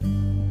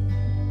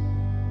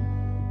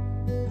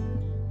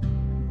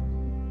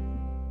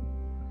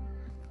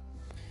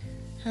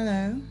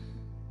Hello.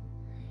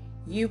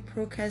 You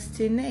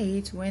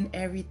procrastinate when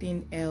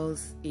everything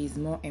else is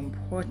more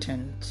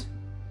important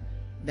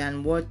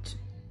than what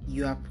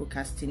you are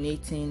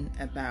procrastinating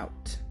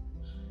about.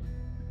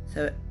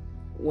 So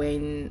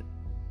when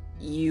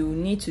you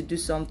need to do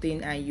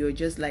something and you're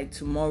just like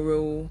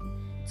tomorrow,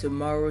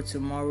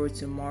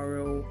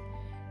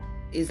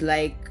 it's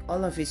like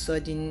all of a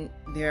sudden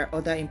there are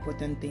other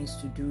important things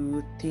to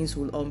do. Things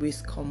will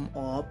always come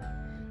up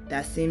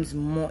that seems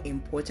more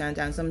important,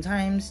 and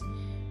sometimes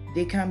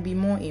they can be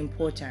more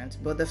important,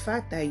 but the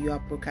fact that you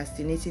are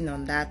procrastinating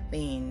on that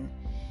thing,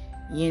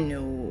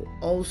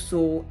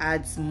 also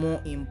adds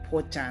more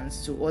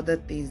importance to other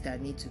things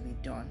that need to be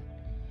done.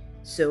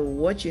 So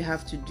what you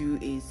have to do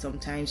is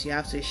sometimes you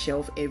have to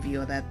shelve every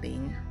other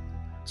thing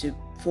to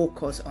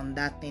focus on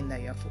that thing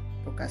that you're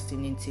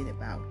procrastinating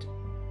about.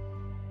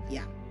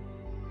 Yeah.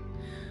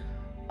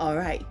 All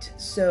right.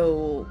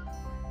 So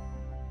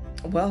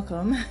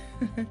welcome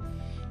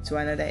to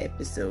another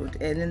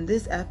episode, and in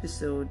this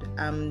episode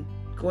I'm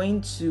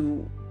going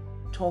to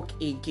talk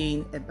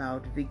again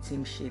about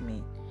victim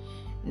shaming.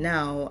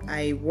 Now,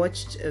 I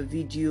watched a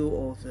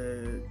video of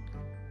a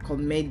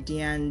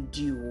comedian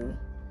duo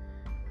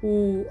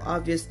who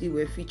obviously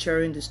were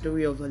featuring the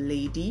story of a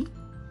lady,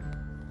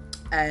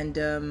 and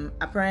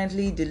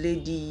apparently the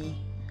lady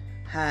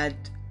had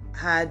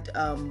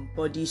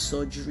body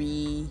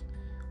surgery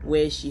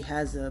where she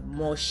has a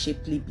more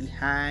shapely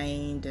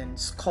behind and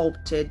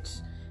sculpted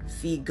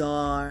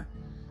figure,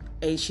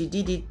 and she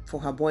did it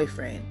for her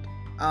boyfriend.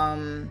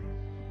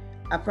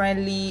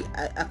 Apparently,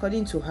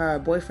 according to her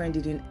boyfriend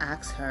didn't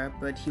ask her,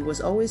 but he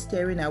was always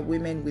staring at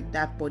women with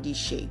that body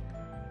shape,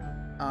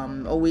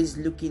 always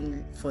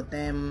looking for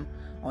them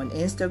on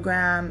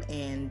Instagram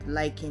and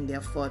liking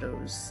their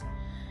photos,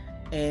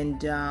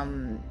 and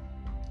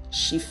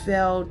she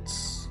felt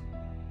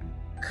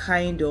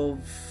kind of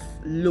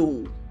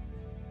low.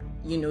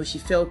 She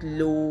felt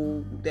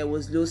low. There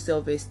was low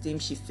self-esteem.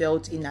 She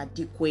felt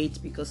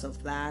inadequate because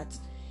of that,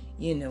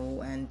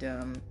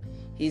 and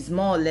he's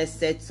more or less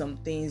said some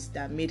things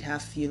that made her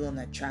feel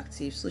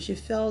unattractive. So she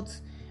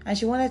felt, and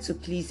she wanted to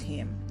please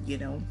him,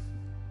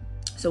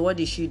 So what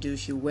did she do?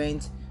 She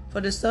went for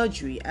the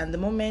surgery, and the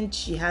moment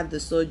she had the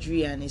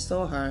surgery and he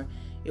saw her,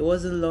 it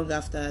wasn't long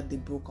after they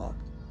broke up,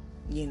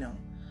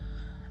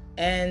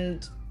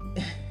 and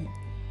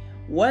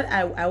what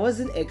I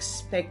wasn't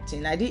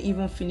expecting, I didn't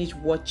even finish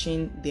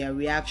watching their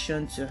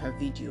reaction to her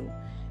video,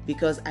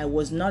 because I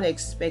was not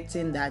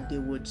expecting that they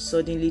would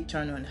suddenly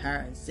turn on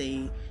her and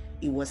say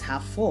it was her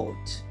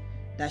fault,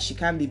 that she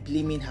can't be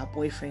blaming her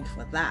boyfriend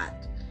for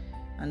that.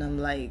 And I'm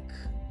like,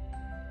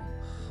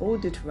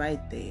 hold it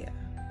right there.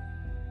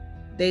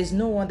 There's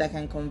no one that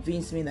can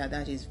convince me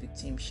that is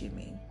victim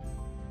shaming.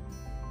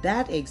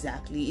 That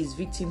exactly is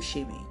victim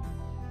shaming.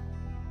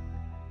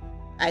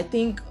 I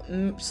think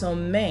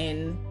some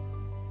men,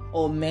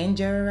 or men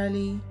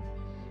generally,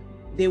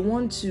 they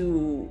want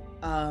to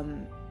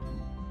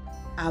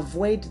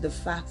avoid the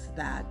fact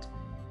that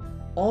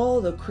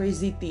all the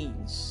crazy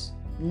things,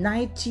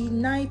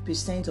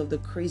 99% of the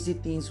crazy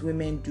things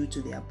women do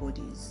to their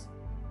bodies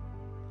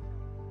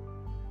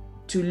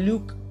to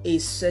look a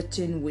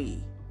certain way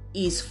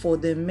is for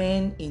the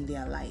men in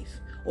their life,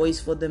 or is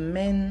for the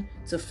men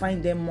to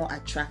find them more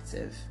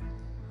attractive.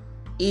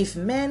 If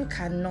men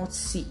cannot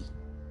see,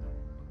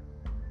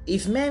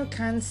 if men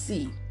can't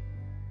see,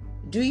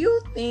 does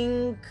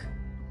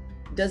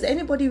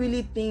anybody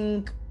really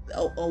think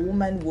a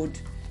woman would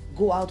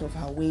go out of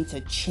her way to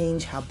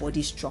change her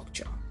body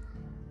structure?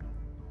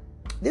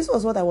 This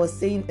was what I was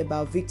saying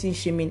about victim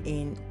shaming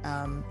in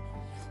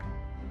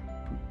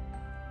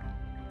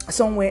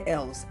somewhere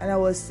else. And I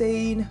was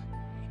saying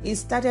it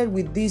started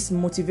with this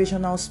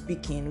motivational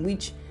speaking,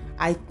 which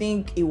I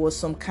think it was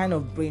some kind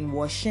of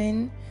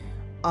brainwashing.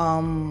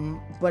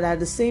 But at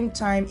the same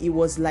time, it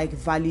was like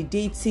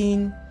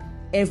validating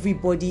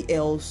everybody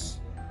else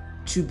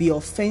to be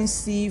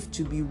offensive,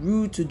 to be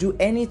rude, to do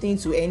anything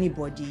to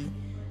anybody.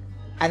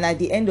 And at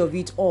the end of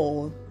it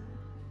all,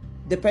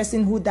 the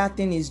person who that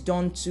thing is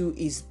done to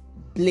is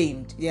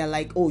blamed. They're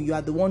like, oh, you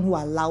are the one who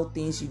allowed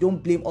things. You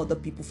don't blame other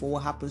people for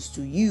what happens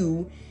to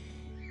you.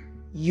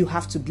 You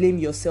have to blame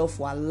yourself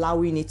for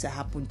allowing it to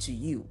happen to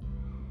you.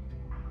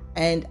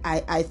 And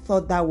I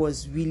thought that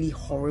was really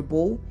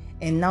horrible.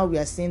 And now we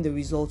are seeing the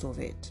result of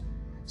it.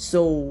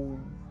 So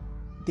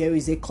there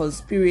is a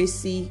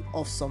conspiracy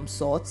of some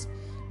sort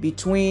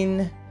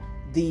between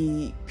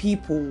the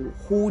people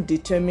who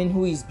determine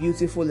who is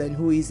beautiful and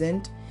who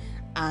isn't,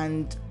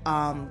 and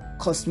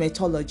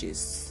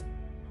cosmetologists,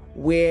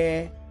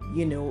 where,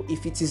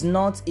 if it is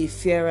not a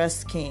fairer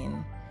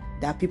skin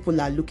that people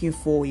are looking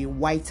for, a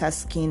whiter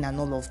skin and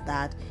all of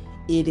that,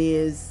 it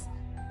is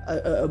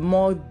a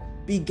more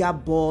bigger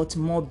butt,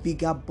 more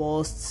bigger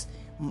busts,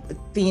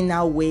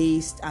 thinner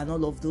waist, and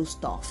all of those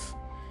stuff.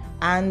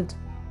 And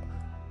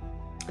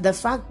the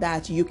fact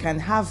that you can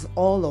have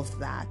all of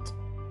that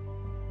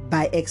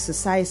by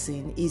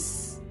exercising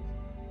is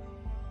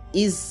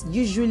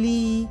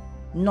usually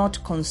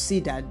not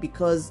considered,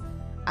 because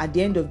at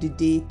the end of the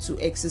day, to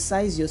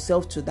exercise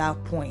yourself to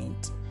that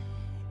point,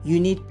 you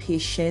need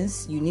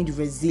patience, you need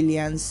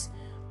resilience,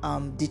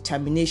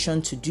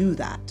 determination to do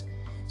that.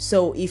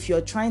 So if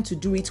you're trying to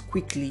do it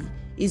quickly,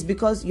 it's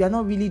because you're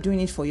not really doing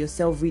it for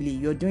yourself, really.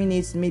 You're doing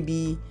it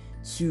maybe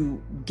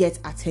to get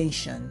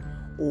attention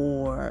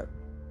or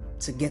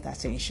to get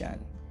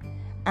attention.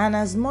 And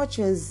as much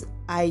as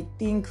I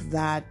think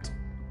that,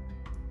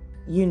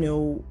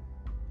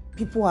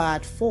 people are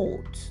at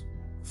fault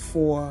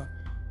for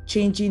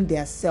changing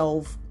their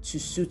self to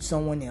suit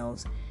someone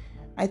else,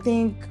 I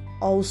think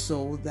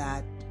also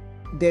that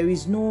there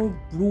is no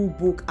rule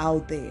book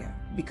out there,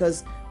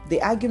 because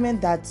the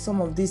argument that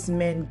some of these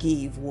men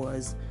gave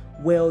was,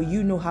 well,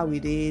 you know how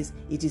it is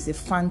a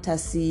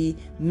fantasy,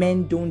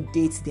 men don't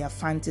date their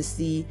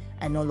fantasy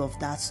and all of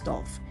that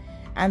stuff.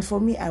 And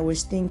for me, I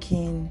was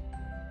thinking,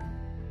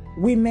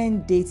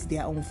 women date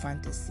their own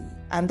fantasy,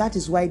 and that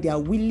is why they are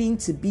willing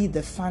to be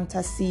the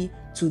fantasy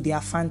to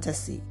their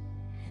fantasy.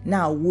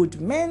 Now,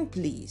 would men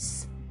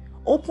please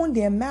open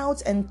their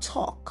mouths and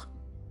talk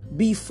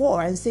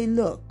before and say,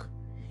 look,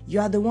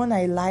 you are the one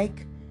I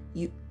like,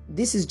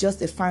 this is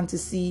just a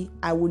fantasy,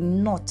 I would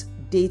not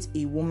date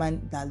a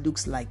woman that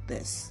looks like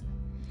this.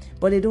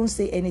 But they don't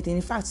say anything.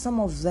 In fact, some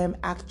of them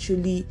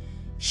actually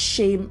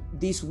shame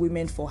these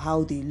women for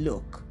how they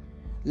look,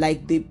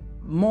 like they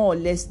more or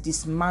less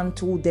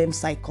dismantle them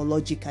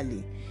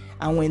psychologically.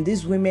 And when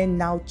these women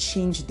now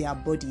change their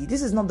body,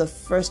 this is not the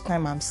first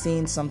time I'm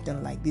seeing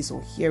something like this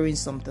or hearing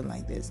something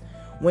like this.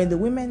 When the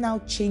women now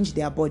change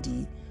their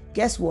body,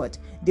 guess what?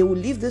 They will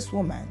leave this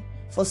woman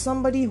for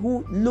somebody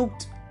who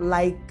looked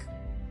like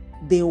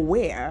they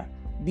were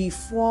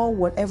before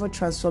whatever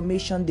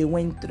transformation they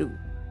went through.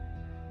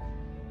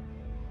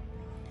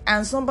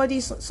 And somebody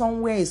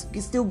somewhere is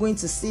still going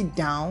to sit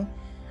down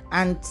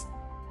and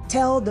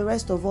tell the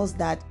rest of us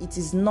that it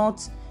is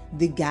not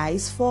the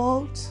guy's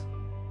fault.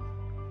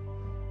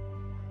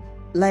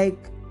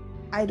 Like,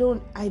 I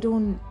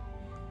don't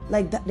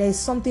like that. There's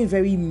something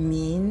very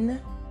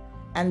mean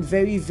and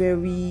very,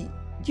 very,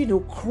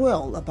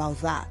 cruel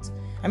about that.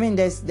 I mean,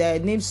 there are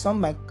names,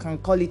 some can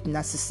call it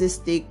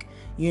narcissistic,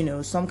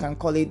 some can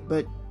call it,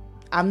 but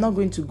I'm not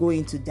going to go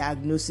into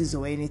diagnosis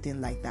or anything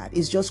like that.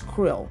 It's just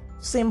cruel.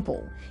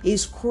 Simple.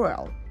 It's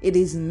cruel. It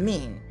is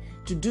mean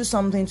to do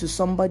something to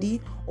somebody,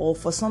 or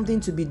for something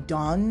to be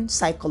done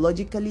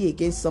psychologically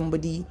against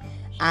somebody,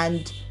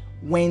 and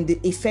when the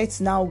effects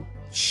now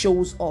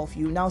shows off,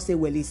 you now say,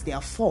 well, it's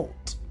their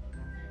fault,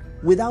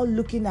 without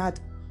looking at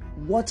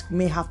what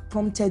may have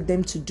prompted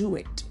them to do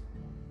it.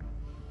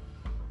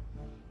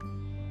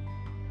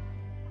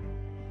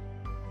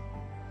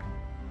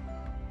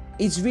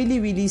 It's really,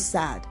 really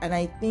sad. And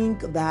I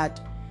think that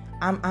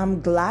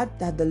I'm glad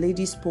that the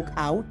lady spoke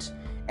out.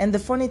 And the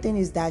funny thing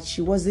is that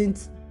she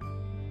wasn't,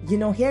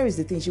 here is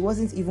the thing, she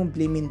wasn't even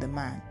blaming the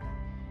man.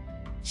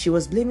 She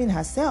was blaming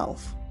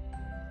herself.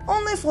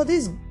 Only for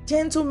these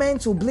gentlemen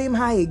to blame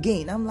her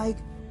again. I'm like,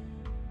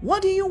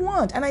 what do you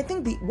want? And I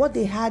think the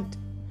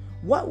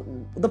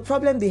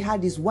problem they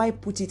had is, why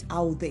put it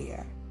out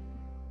there?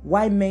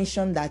 Why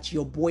mention that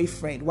your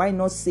boyfriend? Why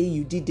not say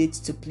you did it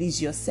to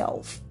please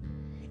yourself?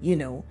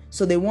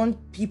 So they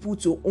want people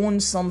to own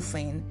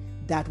something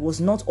that was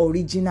not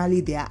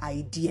originally their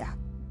idea.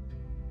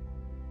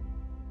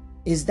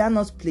 Is that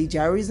not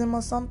plagiarism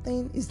or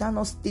something? Is that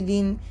not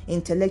stealing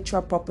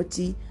intellectual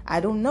property?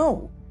 I don't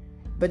know.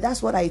 But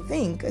that's what I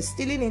think.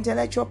 Stealing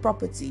intellectual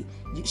property.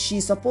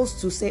 She's supposed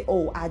to say,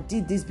 oh, I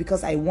did this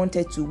because I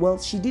wanted to. Well,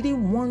 she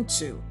didn't want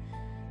to.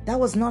 That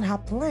was not her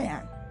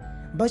plan.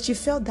 But she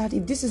felt that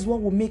if this is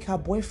what will make her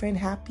boyfriend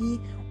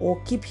happy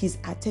or keep his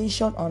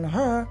attention on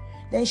her,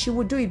 then she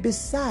would do it.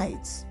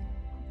 Besides,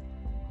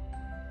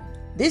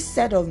 this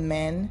set of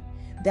men,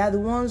 they're the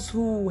ones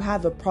who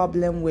have a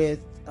problem with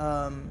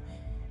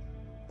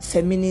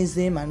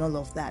feminism and all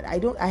of that.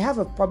 I have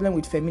a problem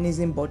with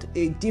feminism, but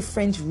a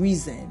different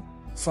reason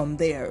from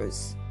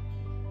theirs.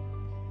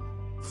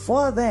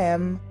 For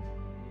them,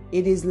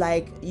 it is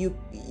like,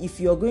 if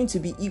you're going to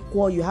be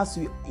equal, you have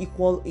to be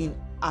equal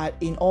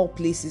in all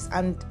places.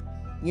 And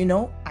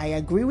I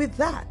agree with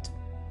that.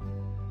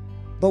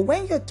 But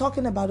when you're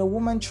talking about a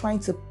woman trying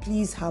to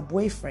please her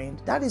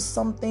boyfriend, that is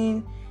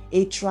something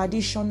a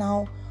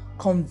traditional,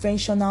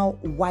 conventional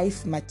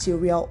wife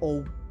material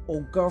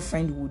or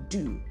girlfriend would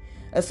do.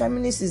 A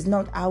feminist is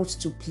not out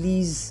to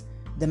please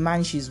the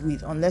man she's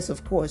with, unless,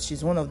 of course,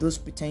 she's one of those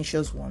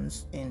pretentious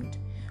ones and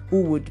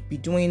who would be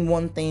doing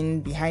one thing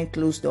behind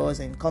closed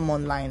doors and come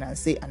online and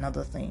say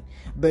another thing.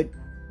 But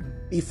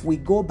if we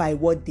go by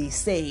what they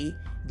say,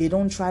 they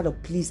don't try to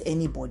please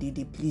anybody,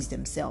 they please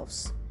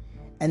themselves.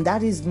 And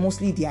that is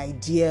mostly the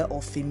idea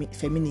of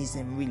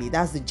feminism, really.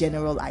 That's the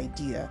general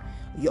idea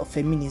of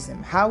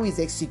feminism. How it's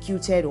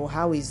executed or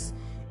how it's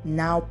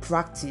now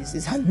practiced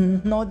is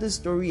another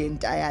story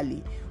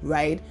entirely,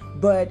 right?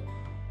 But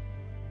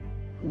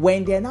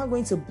when they're now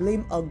going to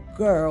blame a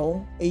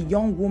girl, a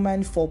young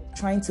woman, for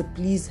trying to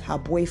please her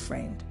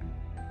boyfriend,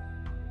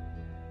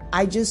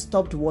 I just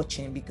stopped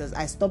watching, because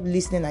I stopped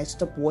listening, I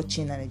stopped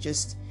watching, and I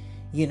just,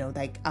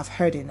 Like, I've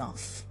heard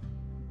enough.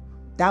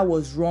 That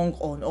was wrong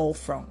on all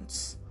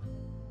fronts.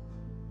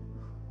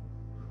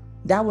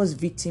 That was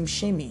victim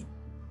shaming.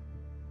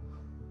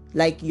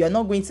 Like, you're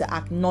not going to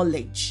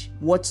acknowledge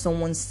what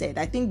someone said.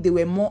 I think they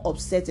were more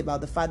upset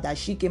about the fact that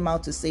she came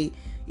out to say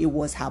it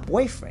was her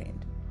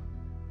boyfriend.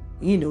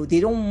 They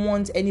don't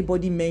want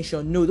anybody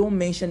mentioned. No, don't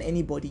mention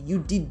anybody. You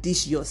did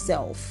this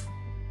yourself.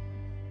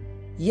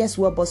 Yes,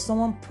 well, but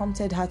someone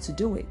prompted her to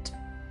do it.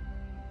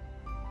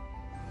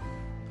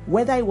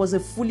 Whether it was a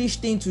foolish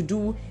thing to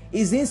do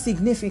is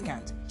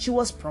insignificant. She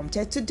was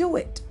prompted to do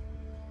it.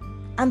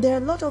 And there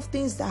are a lot of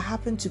things that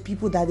happen to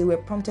people that they were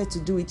prompted to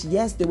do it.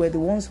 Yes, they were the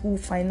ones who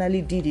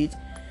finally did it,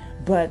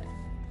 but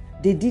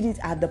they did it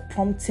at the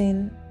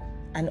prompting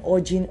and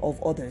urging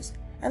of others.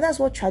 And that's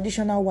what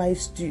traditional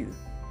wives do.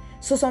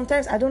 So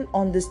sometimes I don't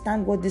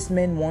understand what these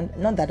men want.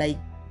 Not that I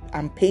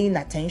am paying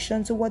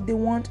attention to what they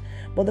want,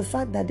 but the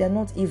fact that they're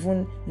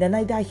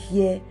neither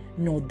here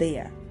nor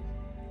there.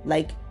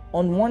 Like,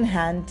 on one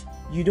hand,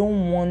 you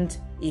don't want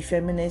a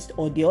feminist,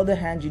 or the other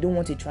hand, you don't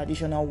want a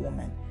traditional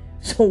woman.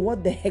 So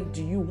what the heck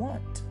do you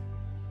want?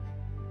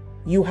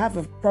 You have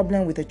a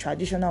problem with a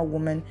traditional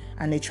woman,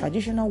 and a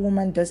traditional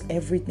woman does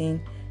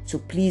everything to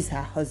please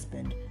her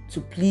husband,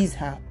 to please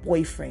her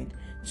boyfriend,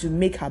 to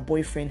make her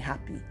boyfriend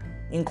happy,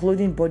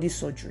 including body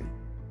surgery.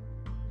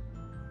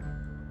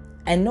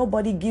 And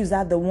nobody gives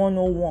her the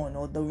 101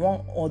 or the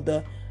wrong or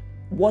the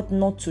what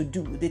not to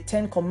do, the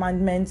 10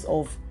 commandments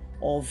of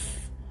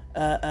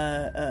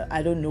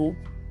I don't know,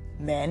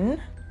 men,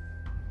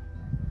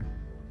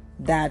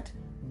 that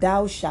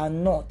thou shalt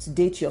not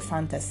date your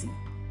fantasy.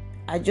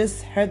 I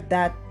just heard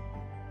that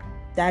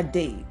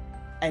day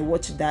I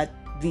watched that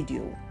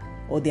video,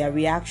 or their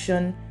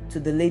reaction to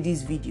the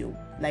lady's video.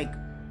 Like,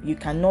 you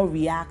cannot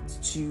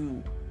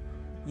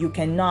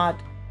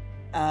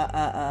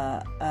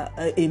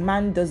a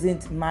man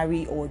doesn't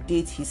marry or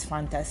date his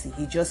fantasy.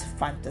 He just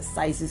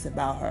fantasizes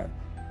about her.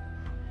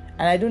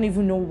 And I don't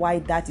even know why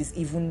that is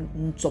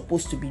even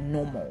supposed to be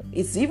normal.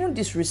 It's even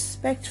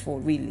disrespectful,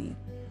 really,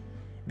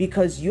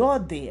 because you're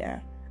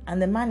there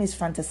and the man is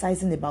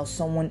fantasizing about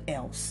someone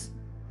else.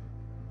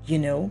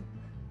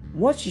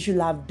 What she should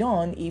have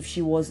done, if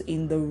she was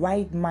in the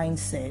right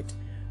mindset,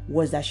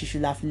 was that she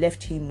should have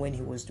left him when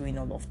he was doing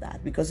all of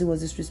that, because it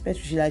was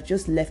disrespectful. She should have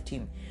just left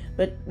him.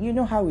 But you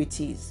know how it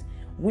is.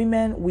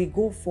 Women, we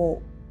go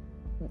for,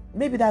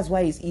 maybe that's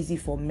why it's easy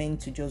for men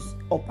to just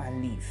up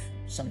and leave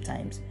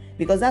sometimes,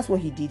 because that's what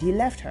he did. He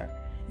left her,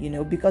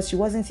 because she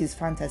wasn't his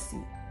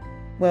fantasy.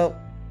 Well,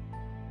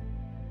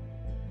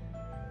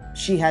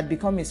 she had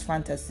become his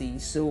fantasy,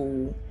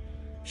 so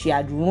she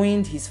had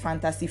ruined his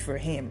fantasy for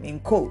him,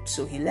 in quotes,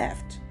 so he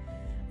left,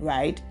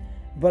 right?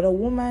 But a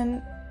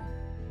woman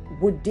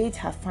would date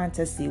her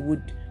fantasy,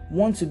 would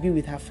want to be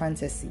with her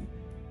fantasy.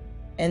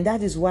 And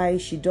that is why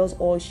she does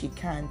all she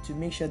can to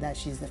make sure that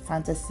she's the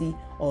fantasy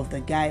of the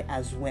guy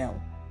as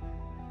well.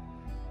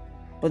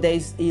 But there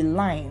is a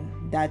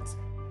line that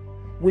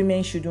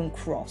women shouldn't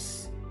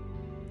cross.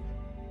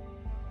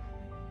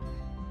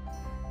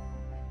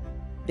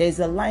 There's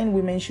a line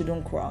women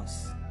shouldn't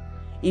cross.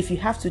 If you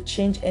have to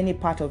change any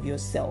part of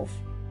yourself,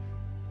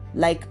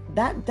 like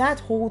that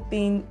whole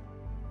thing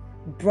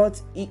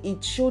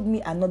it showed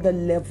me another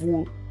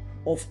level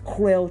of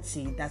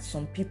cruelty that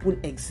some people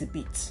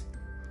exhibit.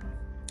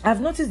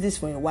 I've noticed this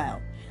for a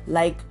while.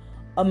 Like,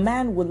 a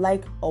man would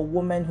like a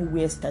woman who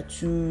wears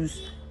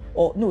tattoos,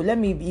 or no, let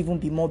me even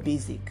be more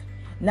basic.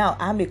 Now,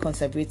 I'm a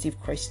conservative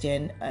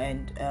Christian,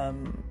 and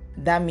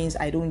that means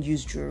I don't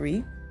use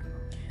jewelry.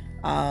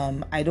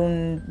 I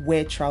don't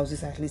wear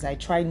trousers. At least I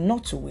try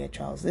not to wear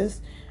trousers.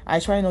 I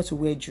try not to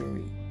wear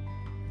jewelry.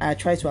 I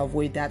try to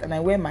avoid that, and I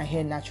wear my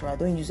hair natural. I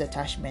don't use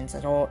attachments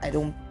at all.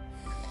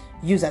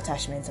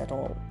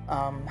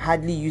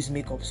 Hardly use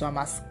makeup. So I'm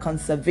as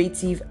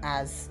conservative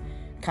as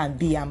can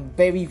be. I'm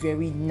very,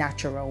 very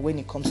natural when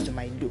it comes to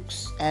my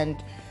looks,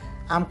 and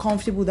I'm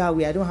comfortable that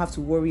way. I don't have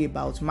to worry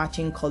about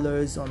matching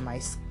colors on my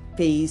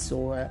face,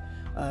 or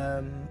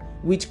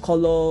which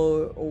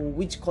color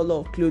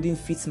of clothing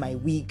fits my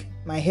wig.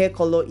 My hair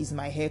color is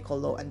my hair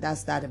color, and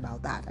that's that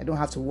about that. I don't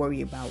have to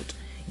worry about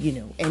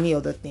any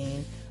other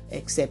thing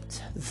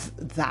except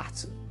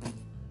that.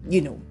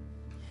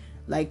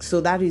 Like, so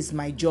that is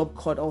my job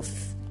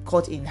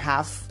cut in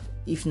half,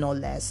 if not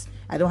less.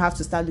 I don't have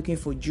to start looking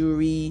for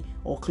jewelry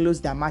or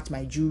clothes that match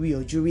my jewelry,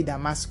 or jewelry that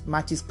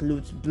matches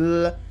clothes.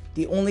 Blah.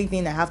 The only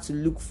thing I have to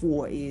look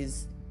for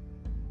is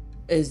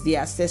the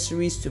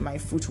accessories to my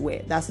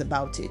footwear. That's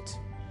about it.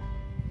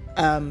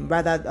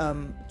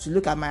 To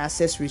look at my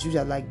accessories, which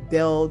are like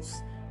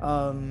belts,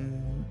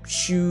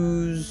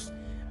 shoes,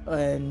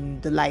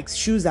 and the likes.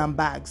 Shoes and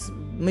bags.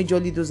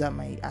 Majorly, those are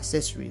my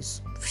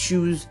accessories.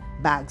 Shoes,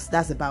 bags.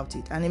 That's about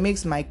it. And it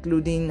makes my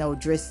clothing or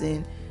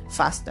dressing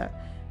faster.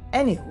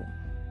 Anywho,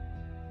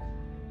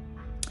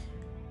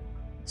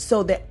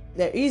 so there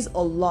is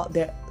a lot.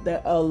 There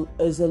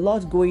is a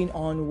lot going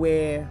on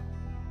where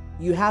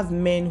you have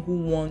men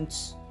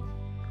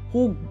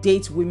who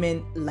date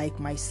women like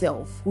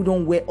myself, who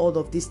don't wear all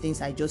of these things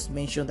I just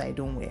mentioned I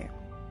don't wear.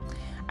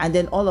 And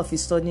then all of a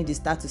sudden they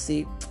start to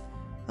say,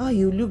 oh,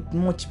 you look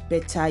much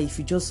better if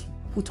you just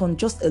put on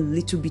just a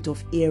little bit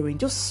of earring,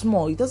 just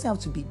small. It doesn't have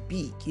to be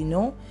big,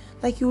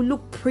 like you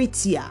look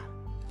prettier.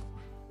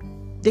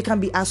 They can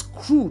be as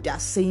crude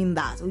as saying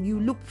that, or you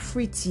look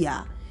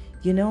prettier,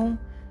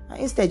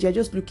 instead you're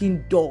just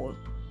looking dull.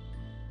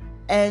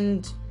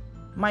 And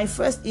my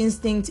first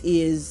instinct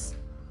is,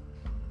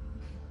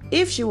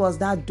 if she was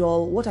that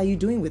dull, what are you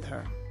doing with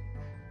her?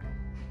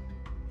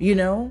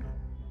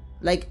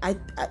 Like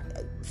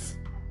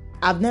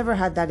I've never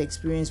had that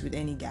experience with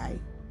any guy.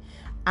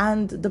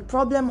 And the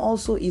problem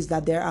also is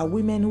that there are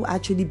women who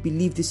actually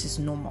believe this is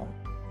normal.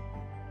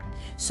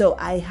 So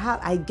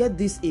I get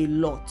this a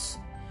lot.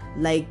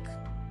 Like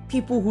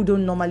people who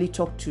don't normally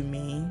talk to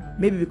me,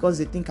 maybe because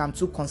they think I'm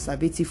too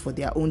conservative for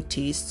their own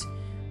taste.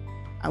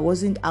 I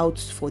wasn't out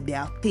for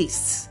their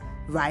tastes,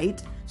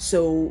 right?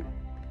 So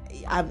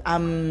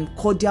I'm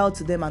cordial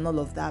to them and all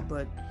of that,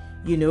 but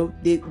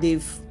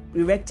they've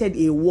erected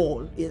a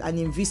wall, an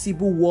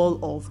invisible wall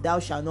of thou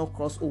shalt not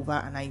cross over,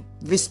 and I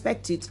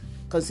respect it,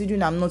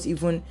 considering I'm not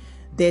even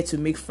there to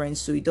make friends,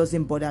 so it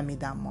doesn't bother me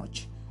that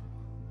much.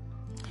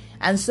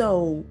 And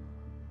so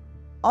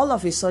all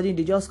of a sudden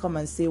they just come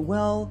and say,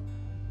 well,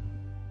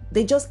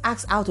 they just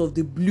ask out of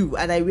the blue,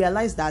 and I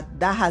realized that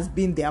has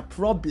been their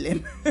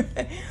problem.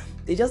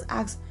 They just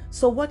ask,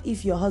 so what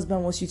if your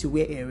husband wants you to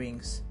wear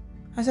earrings?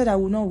 I said I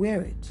will not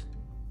wear it.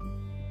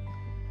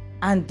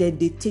 And then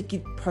they take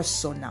it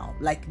personal.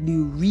 Like they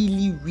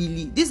really,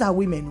 really, these are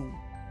women,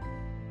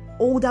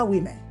 older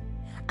women.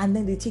 And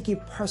then they take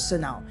it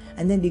personal.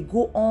 And then they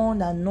go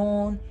on and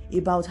on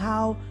about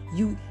how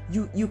you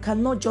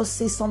cannot just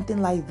say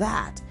something like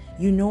that.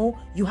 You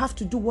have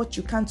to do what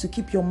you can to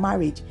keep your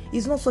marriage.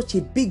 It's not such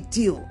a big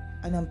deal.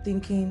 And I'm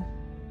thinking,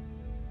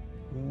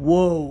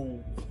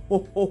 whoa.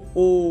 Ho, ho,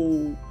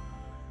 ho.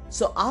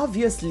 So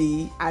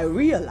obviously, I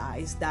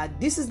realized that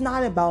this is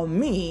not about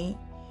me.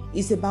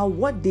 It's about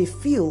what they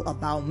feel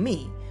about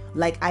me.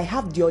 Like I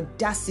have the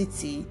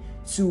audacity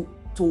to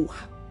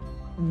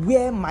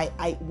wear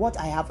what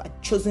I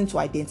have chosen to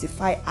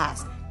identify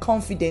as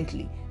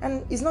confidently.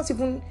 And it's not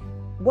even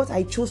what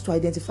I chose to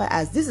identify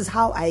as. This is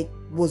how I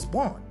was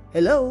born.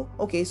 Hello?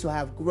 Okay, so I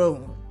have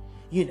grown,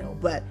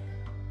 but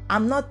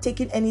I'm not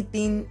taking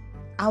anything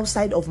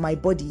outside of my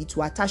body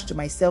to attach to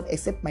myself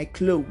except my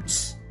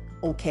clothes,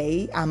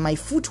 okay, and my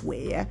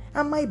footwear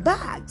and my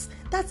bags.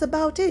 That's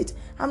about it.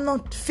 I'm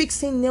not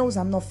fixing nails.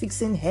 I'm not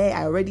fixing hair.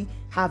 I already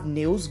have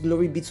nails.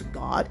 Glory be to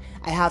God.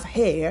 I have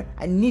hair.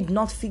 I need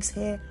not fix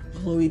hair.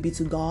 Glory be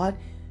to God.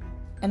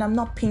 And I'm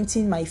not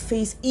painting my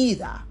face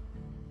either.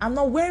 I'm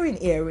not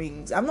wearing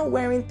earrings. I'm not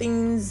wearing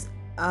things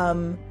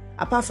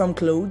apart from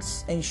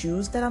clothes and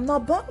shoes that I'm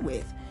not born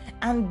with.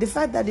 And the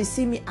fact that they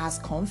see me as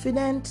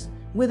confident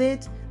with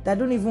it, that I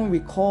don't even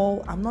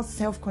recall, I'm not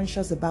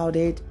self-conscious about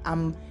it.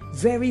 I'm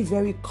very,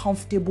 very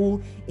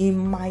comfortable in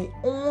my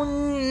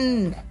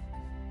own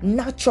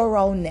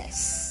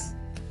naturalness,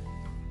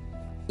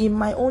 in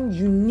my own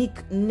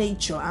unique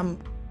nature. I'm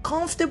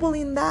comfortable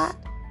in that.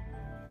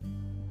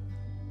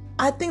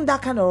 I think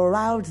that kind of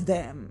riled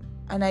them,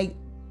 and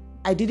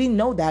I didn't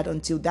know that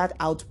until that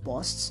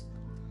outburst.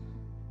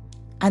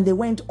 And they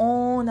went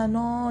on and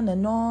on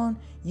and on.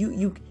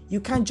 You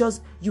can't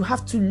just, you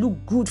have to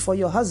look good for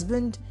your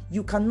husband.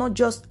 You cannot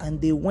just,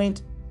 and they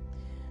went.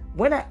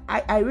 When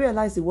I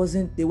realized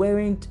they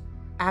weren't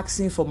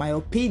asking for my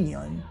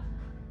opinion.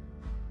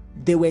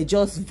 They were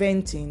just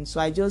venting. So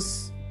I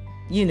just,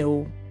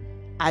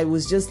 I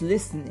was just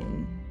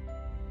listening,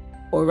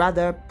 or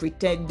rather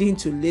pretending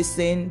to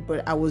listen,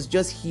 but I was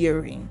just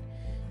hearing,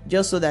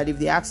 just so that if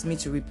they ask me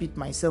to repeat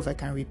myself, I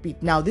can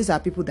repeat. Now, these are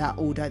people that are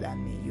older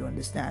than me, you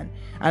understand?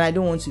 And I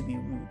don't want to be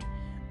rude,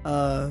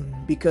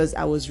 because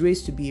I was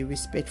raised to be a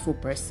respectful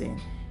person,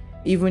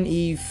 even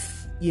if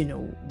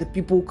the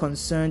people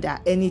concerned are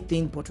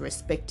anything but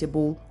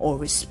respectable or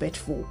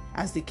respectful,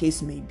 as the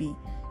case may be,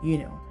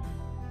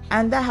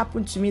 And that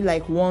happened to me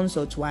like once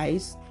or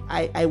twice.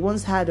 I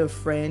once had a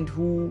friend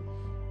who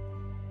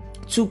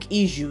took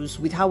issues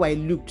with how I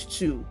looked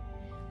too.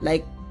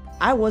 Like,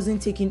 I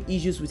wasn't taking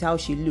issues with how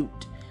she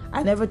looked.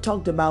 I never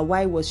talked about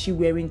why was she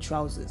wearing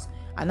trousers.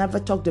 I never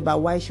talked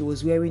about why she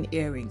was wearing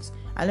earrings.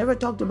 I never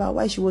talked about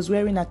why she was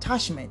wearing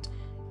attachment.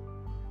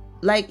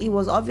 Like, it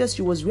was obvious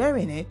she was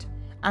wearing it,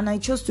 and I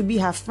chose to be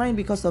her friend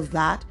because of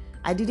that.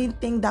 I didn't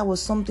think that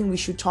was something we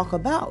should talk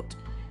about.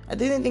 I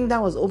didn't think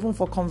that was open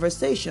for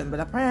conversation, but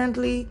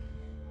apparently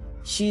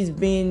she's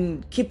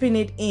been keeping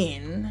it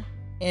in,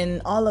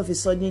 and all of a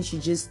sudden she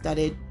just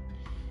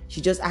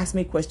asked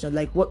me questions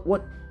like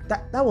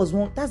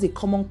that's a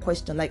common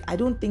question. Like, I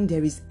don't think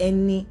there is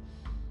any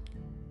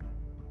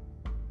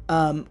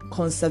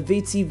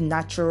conservative,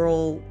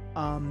 natural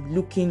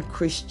looking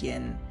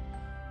Christian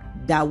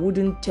that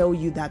wouldn't tell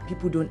you that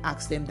people don't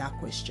ask them that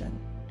question.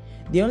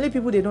 The only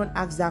people they don't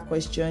ask that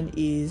question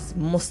is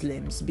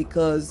Muslims,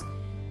 because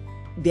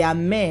their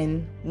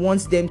men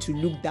want them to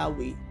look that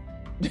way.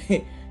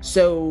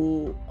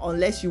 So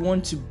unless you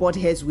want to butt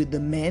heads with the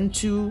men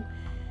too,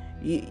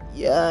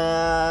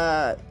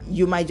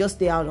 you might just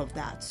stay out of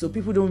that. So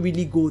people don't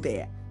really go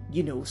there,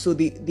 So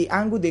the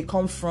angle they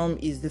come from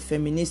is the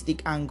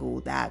feministic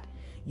angle that,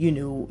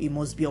 it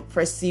must be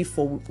oppressive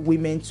for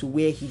women to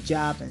wear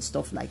hijab and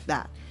stuff like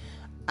that.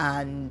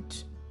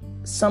 And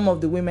some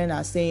of the women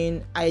are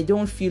saying, I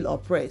don't feel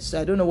oppressed,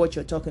 so I don't know what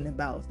you're talking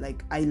about.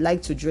 Like, I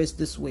like to dress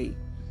this way,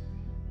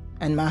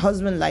 and my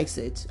husband likes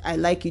it. I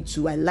like it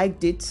too. I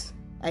liked it.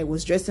 I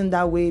was dressing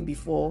that way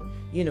before.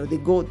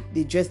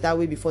 They dress that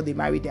way before they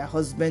marry their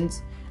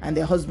husbands, and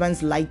their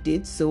husbands liked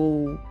it.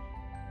 So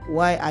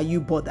why are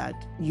you bothered?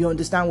 You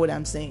understand what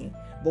I'm saying?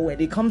 But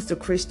when it comes to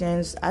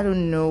Christians, I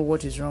don't know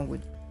what is wrong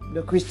with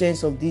the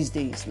Christians of these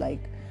days. Like,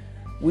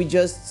 we're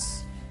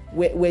just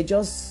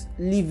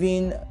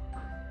living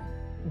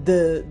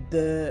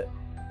the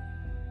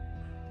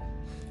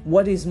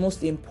what is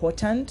most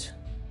important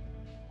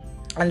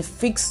and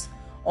fix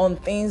on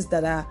things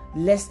that are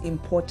less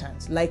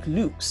important, like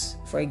looks,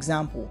 for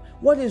example.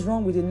 What is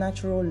wrong with a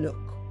natural look?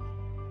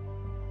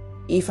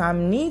 If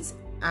I'm neat,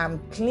 I'm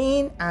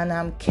clean, and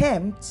I'm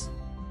kempt,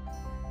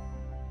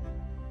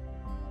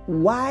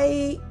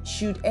 why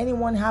should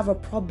anyone have a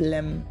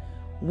problem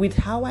with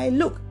how I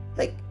look?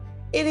 Like,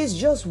 it is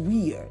just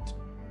weird.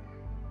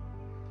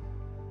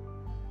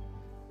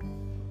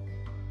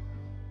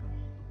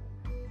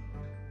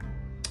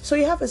 So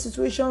you have a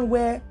situation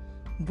where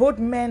both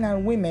men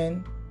and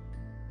women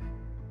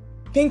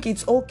think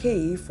it's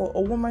okay for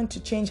a woman to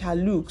change her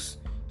looks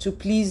to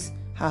please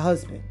her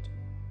husband.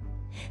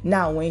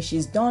 Now, when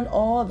she's done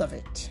all of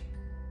it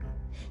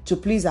to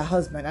please her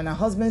husband and her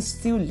husband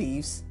still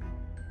leaves,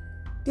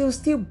 they'll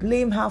still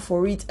blame her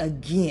for it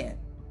again.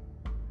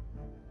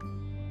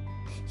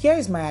 Here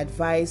is my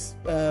advice,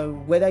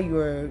 whether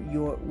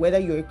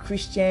you're a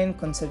Christian,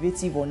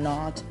 conservative or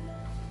not.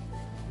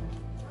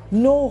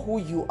 Know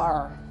who you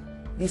are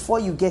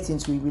before you get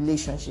into a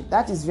relationship.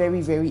 That is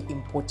very, very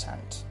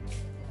important.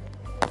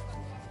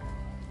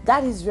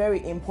 That is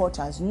very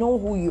important. Know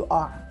who you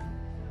are.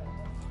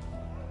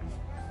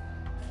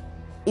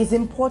 It's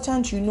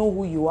important you know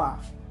who you are.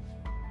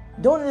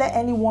 Don't let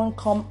anyone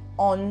come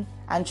on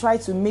and try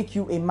to make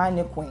you a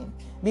mannequin.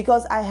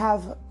 Because I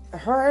have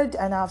heard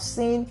and I've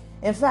seen,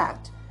 in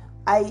fact,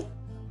 there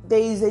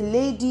is a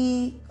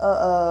lady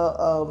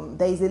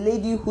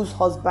whose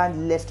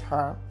husband left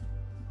her.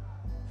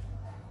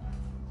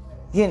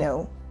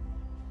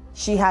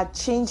 She had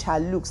changed her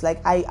looks.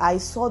 Like, I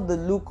saw the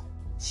look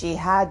she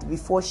had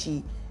before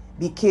she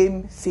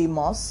became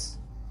famous.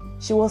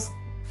 She was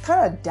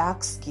kind of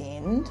dark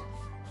skinned,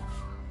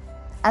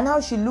 and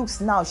how she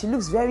looks now, she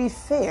looks very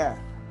fair,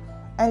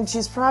 and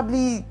she's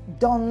probably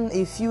done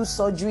a few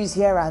surgeries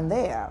here and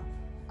there.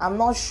 I'm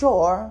not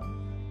sure,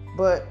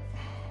 but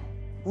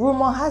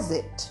rumor has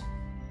it.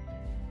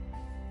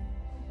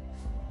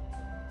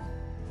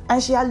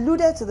 And she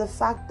alluded to the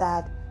fact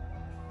that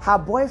her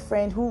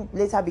boyfriend, who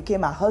later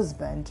became her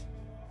husband,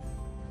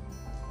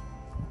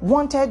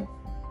 wanted,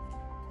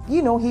 he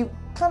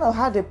kind of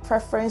had a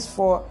preference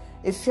for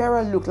a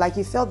fairer look. Like,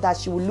 he felt that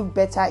she would look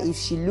better if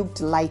she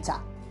looked lighter.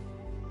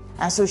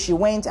 And so she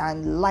went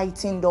and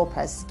lightened up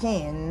her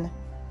skin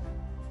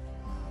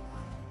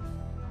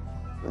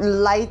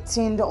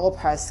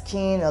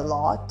a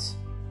lot.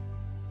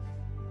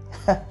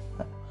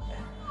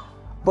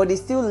 But he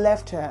still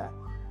left her.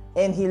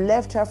 And he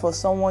left her for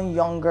someone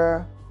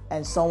younger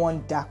and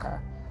someone darker.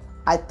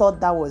 I thought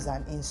that was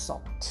an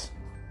insult.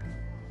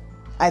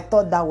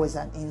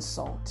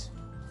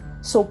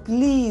 So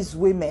please,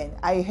 women,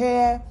 I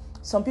hear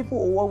some people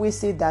always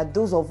say that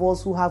those of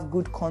us who have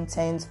good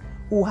content,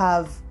 who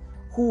have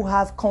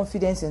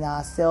confidence in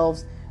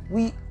ourselves,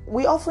 we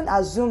often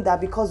assume that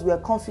because we are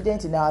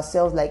confident in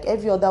ourselves, like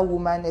every other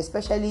woman,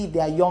 especially if they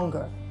are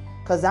younger,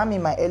 because I'm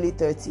in my early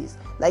 30s.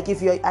 Like,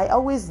 I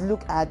always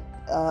look at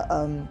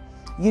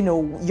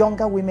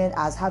younger women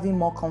as having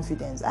more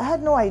confidence. I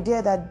had no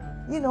idea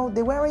that,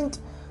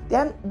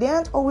 they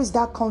aren't always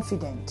that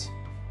confident.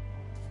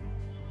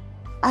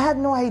 I had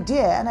no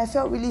idea, and I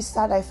felt really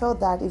sad. I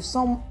felt that if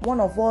one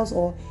of us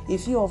or a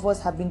few of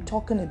us have been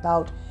talking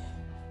about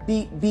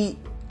be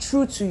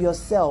true to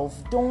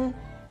yourself, don't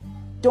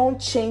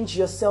change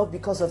yourself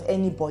because of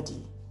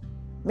anybody.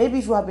 Maybe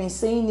if you have been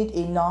saying it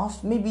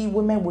enough, maybe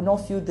women will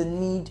not feel the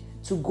need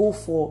to go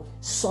for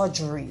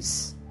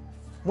surgeries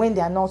when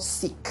they are not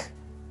sick.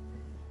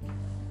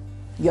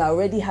 You are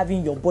already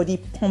having your body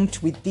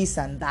pumped with this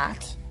and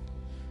that.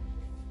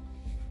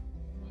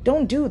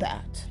 Don't do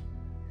that.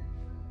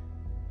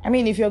 I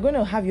mean, if you're going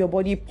to have your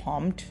body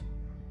pumped,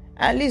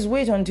 at least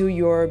wait until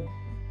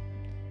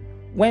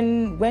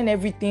when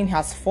everything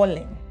has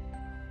fallen.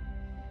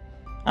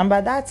 And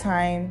by that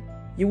time,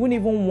 you wouldn't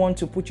even want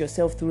to put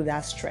yourself through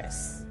that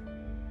stress.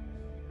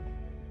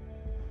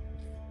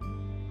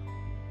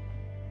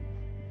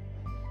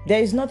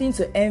 There is nothing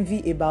to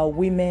envy about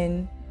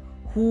women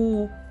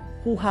who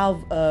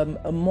have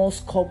a more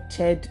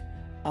sculpted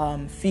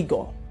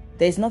figure.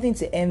 There is nothing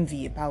to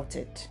envy about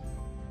it.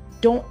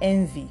 Don't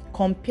envy.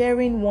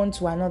 Comparing one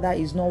to another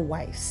is not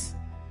wise.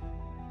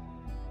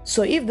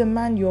 So if the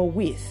man you're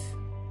with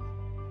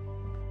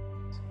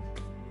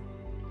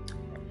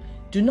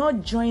Do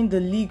not join the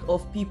league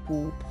of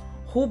people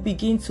who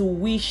begin to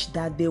wish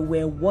that they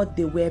were what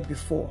they were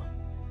before.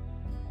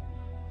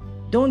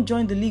 Don't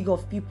join the league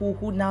of people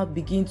who now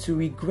begin to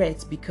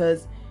regret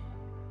because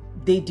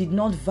they did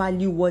not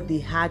value what they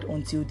had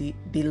until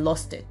they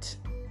lost it.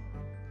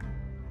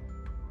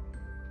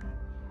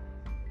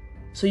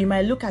 So you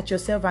might look at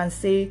yourself and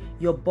say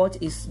your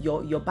butt is,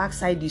 your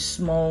backside is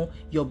small,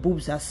 your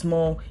boobs are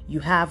small, you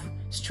have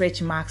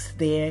stretch marks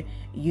there,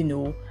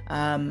 your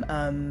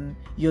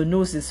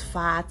nose is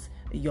fat,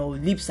 your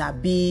lips are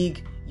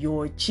big,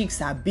 your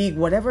cheeks are big,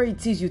 whatever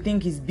it is you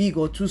think is big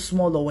or too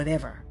small or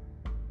whatever.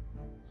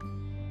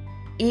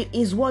 It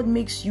is what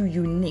makes you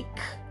unique.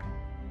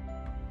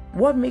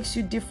 What makes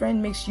you different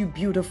makes you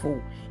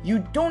beautiful.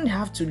 You don't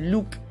have to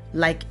look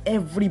like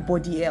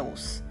everybody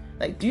else.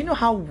 Like, do you know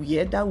how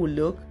weird that would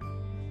look?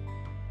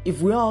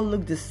 If we all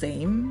look the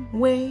same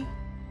way,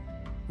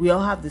 we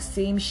all have the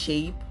same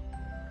shape.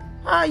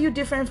 How are you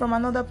different from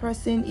another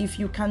person if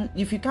you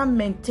can't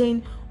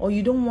maintain, or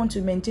you don't want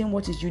to maintain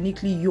what is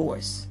uniquely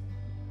yours?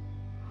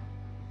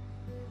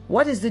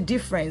 What is the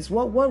difference?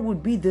 What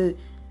would be the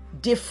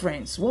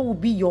difference? What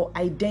would be your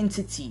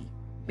identity?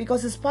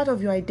 Because it's part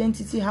of your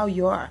identity how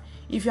you are.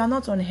 If you are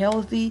not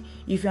unhealthy,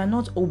 if you are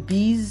not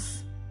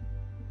obese,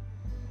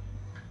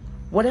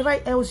 whatever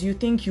else you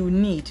think you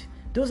need,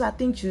 those are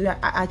things you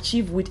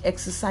achieve with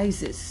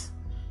exercises.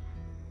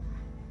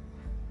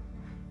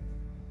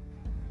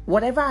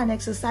 Whatever an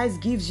exercise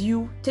gives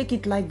you, take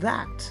it like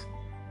that.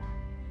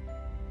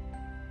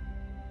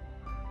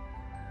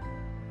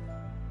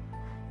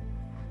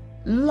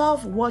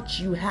 Love what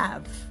you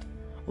have.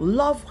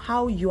 Love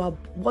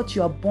what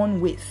you are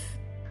born with.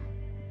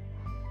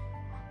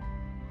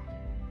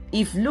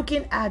 If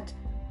looking at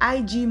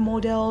IG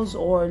models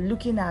or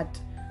looking at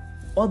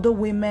other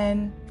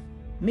women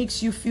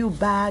makes you feel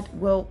bad,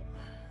 well,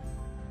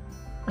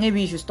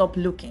 maybe you should stop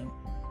looking.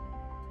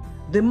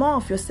 The more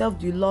of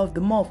yourself you love,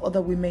 the more of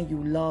other women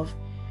you love,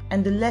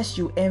 and the less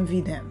you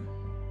envy them.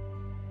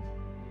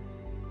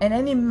 And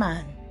any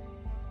man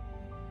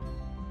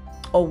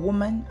or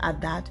woman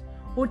at that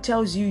who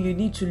tells you you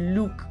need to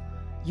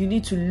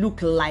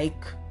look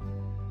like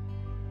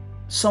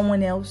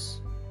someone else,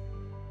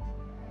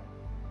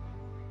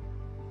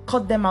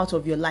 cut them out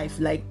of your life.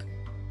 Like,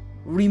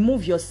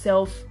 remove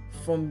yourself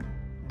from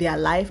their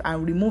life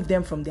and remove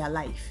them from their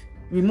life.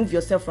 Remove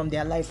yourself from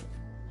their life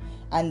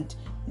and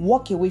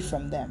walk away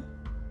from them.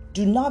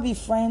 Do not be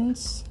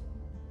friends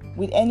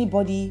with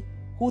anybody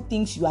who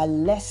thinks you are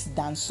less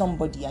than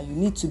somebody and you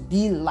need to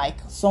be like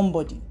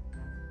somebody.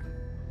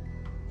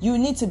 You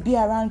need to be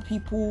around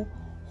people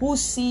who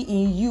see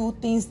in you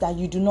things that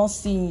you do not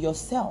see in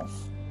yourself.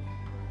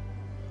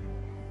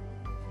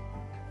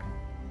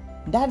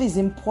 That is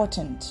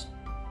important.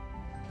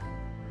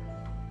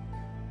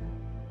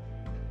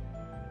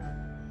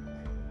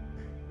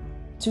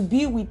 To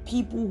be with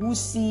people who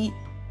see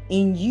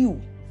in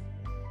you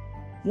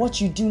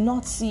what you do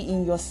not see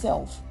in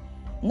yourself.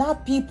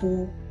 Not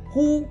people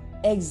who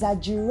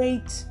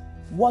exaggerate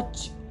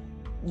what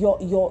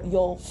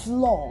your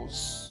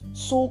flaws,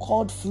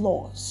 so-called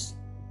flaws,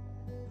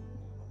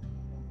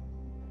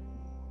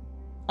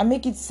 and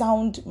make it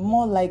sound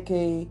more like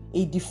a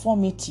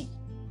deformity.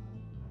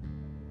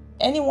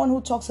 Anyone who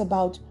talks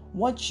about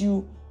what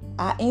you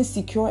are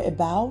insecure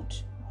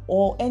about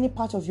or any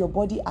part of your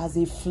body as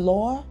a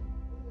flaw,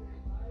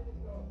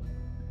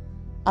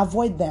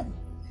 avoid them.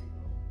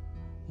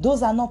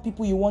 Those are not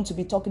people you want to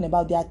be talking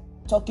about. They are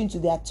talking to,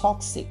 they are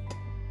toxic.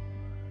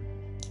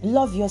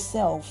 Love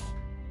yourself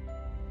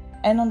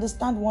and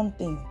understand one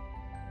thing.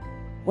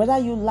 Whether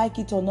you like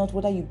it or not,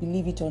 whether you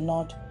believe it or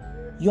not,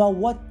 you are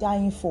worth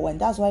dying for, and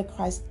that's why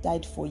Christ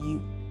died for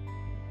you.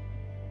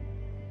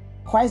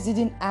 Christ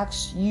didn't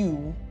ask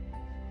you,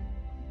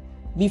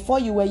 before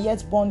you were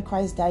yet born,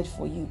 Christ died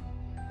for you.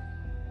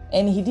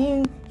 And he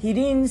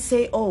didn't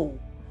say, oh,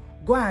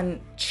 go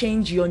and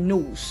change your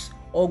nose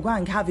or go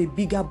and have a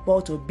bigger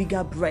butt or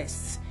bigger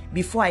breasts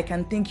before I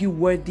can think you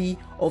worthy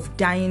of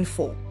dying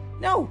for.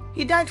 No,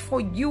 he died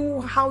for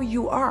you how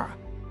you are,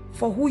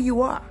 for who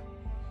you are.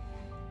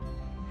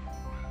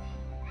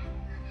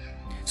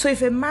 So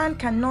if a man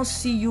cannot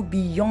see you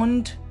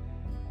beyond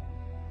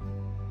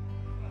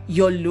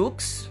your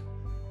looks,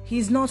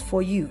 he's not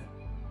for you.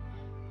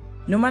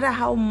 No matter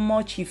how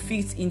much he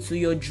fits into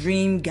your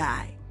dream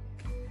guy.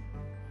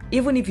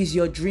 Even if he's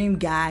your dream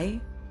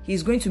guy,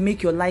 he's going to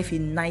make your life a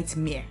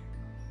nightmare.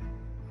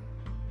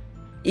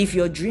 If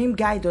your dream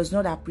guy does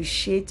not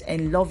appreciate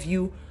and love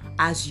you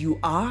as you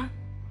are,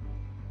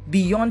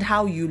 beyond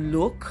how you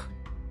look,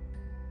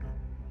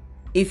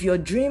 if your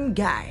dream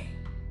guy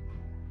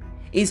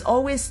is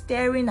always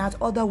staring at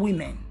other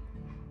women,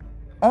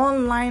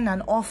 online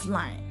and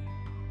offline,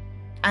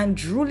 and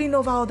drooling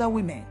over other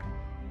women,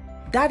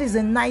 that is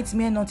a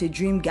nightmare, not a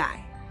dream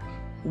guy.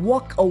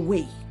 Walk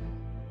away.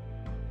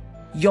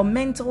 Your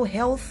mental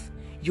health,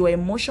 your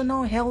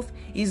emotional health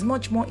is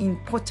much more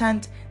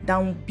important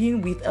than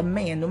being with a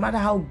man, no matter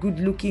how good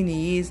looking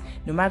he is,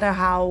 no matter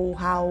how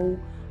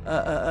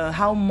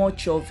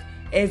much of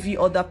every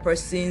other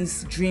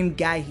person's dream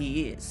guy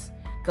he is.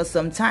 Because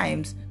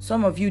sometimes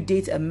some of you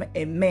date a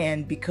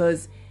man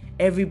because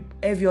every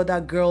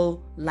other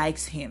girl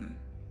likes him.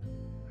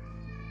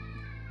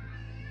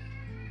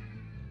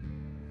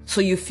 So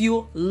you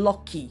feel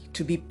lucky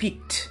to be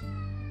picked.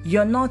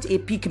 You're not a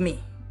pick-me.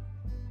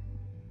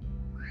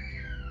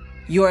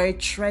 You're a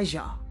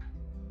treasure.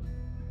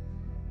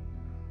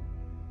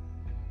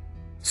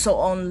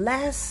 So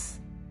unless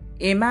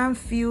a man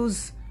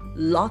feels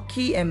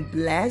lucky and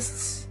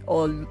blessed,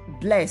 or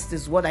blessed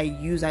is what I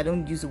use, I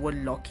don't use the word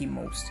lucky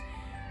most.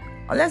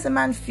 Unless a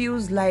man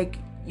feels like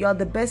you're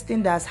the best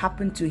thing that has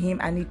happened to him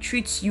and he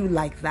treats you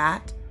like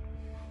that.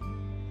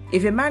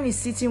 If a man is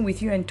sitting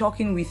with you and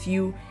talking with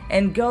you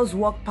and girls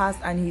walk past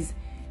and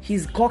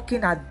he's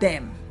gawking at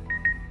them,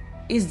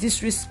 it's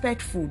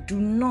disrespectful. Do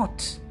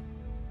not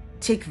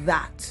take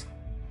that.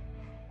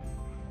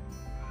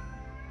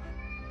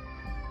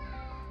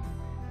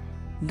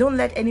 Don't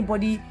let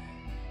anybody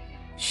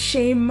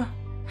shame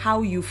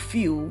how you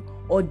feel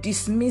or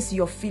dismiss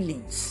your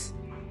feelings.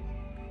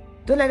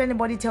 Don't let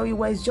anybody tell you,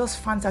 well, it's just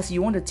fantasy,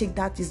 you want to take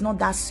that, it's not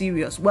that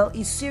serious. Well,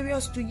 it's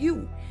serious to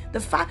you. The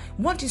fact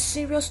what is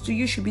serious to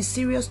you should be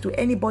serious to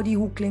anybody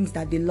who claims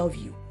that they love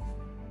you.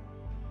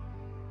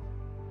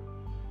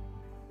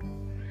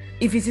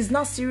 If it is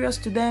not serious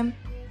to them,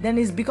 then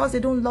it's because they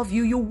don't love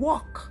you. You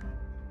walk.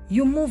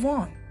 You move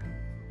on.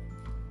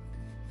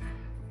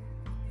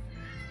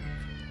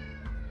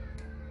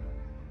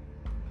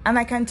 And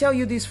I can tell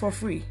you this for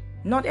free.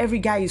 Not every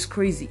guy is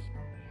crazy.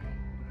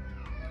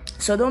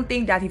 So don't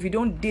think that if you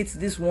don't date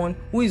this one,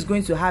 who is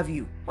going to have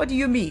you? What do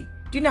you mean?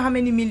 Do you know how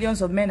many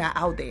millions of men are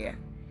out there?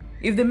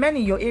 If the men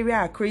in your area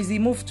are crazy,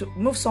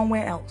 move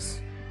somewhere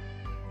else.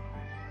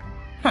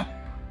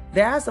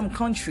 There are some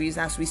countries,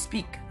 as we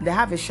speak, they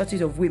have a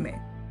shortage of women.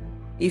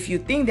 If you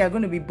think they're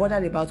going to be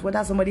bothered about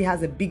whether somebody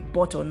has a big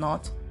butt or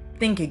not,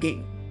 think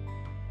again.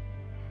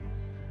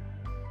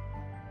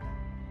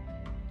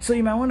 So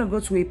you might want to go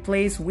to a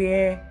place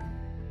where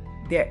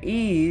there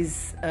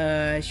is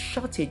a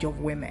shortage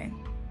of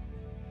women.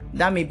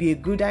 That may be a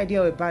good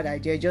idea or a bad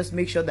idea. Just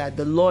make sure that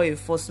the law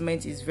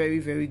enforcement is very,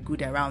 very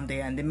good around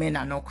there and the men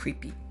are not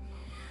creepy.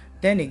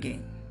 Then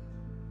again,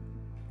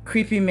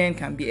 creepy men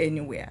can be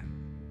anywhere.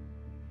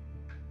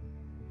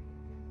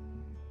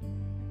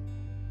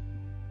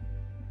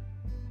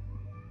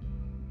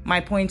 My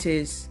point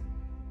is,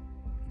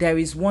 there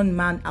is one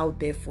man out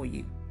there for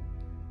you.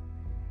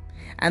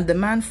 And the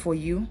man for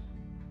you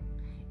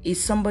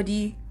is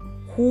somebody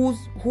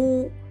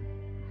who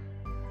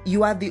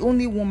you are the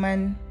only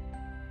woman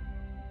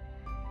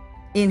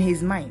in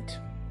his mind.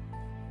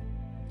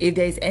 If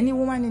there is any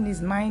woman in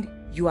his mind,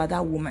 you are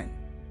that woman.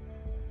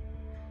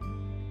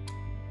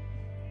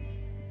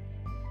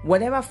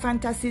 Whatever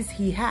fantasies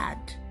he had,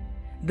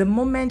 the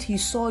moment he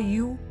saw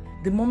you,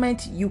 the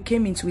moment you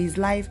came into his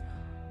life,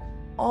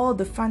 all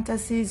the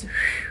fantasies,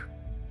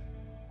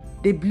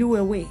 they blew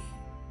away.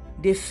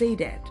 They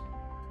faded.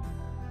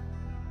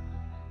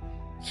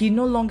 He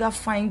no longer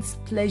finds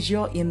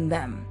pleasure in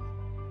them.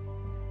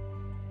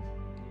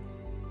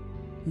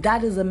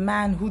 That is a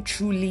man who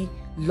truly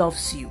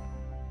loves you.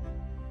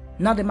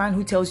 Not a man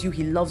who tells you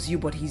he loves you,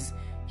 but he's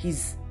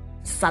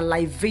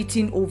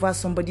salivating over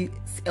somebody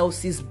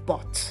else's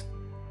butt.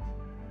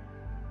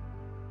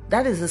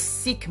 That is a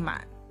sick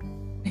man.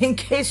 In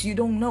case you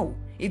don't know.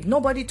 If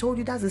nobody told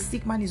you that's a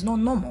sick man, is not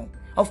normal.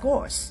 Of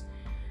course.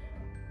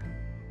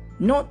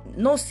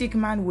 No sick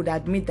man would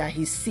admit that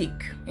he's sick.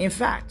 In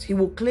fact, he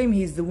will claim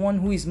he's the one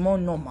who is more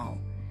normal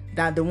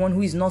than the one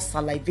who is not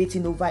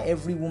salivating over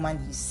every woman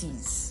he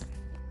sees.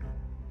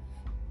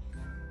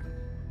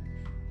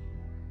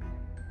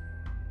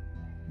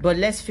 But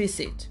let's face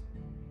it,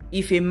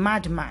 if a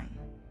madman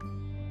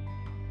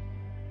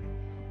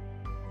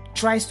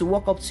tries to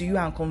walk up to you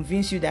and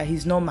convince you that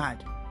he's not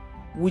mad,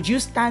 would you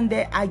stand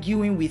there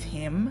arguing with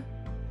him?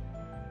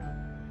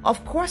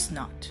 Of course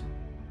not.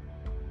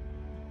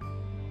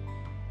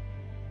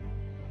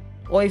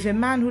 Or if a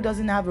man who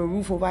doesn't have a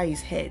roof over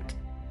his head,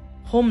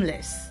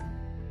 homeless,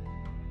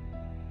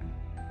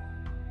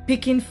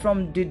 picking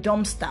from the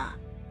dumpster,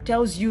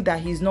 tells you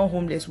that he's not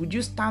homeless, would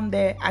you stand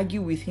there,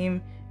 argue with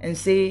him and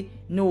say,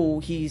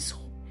 no, is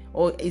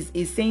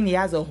saying he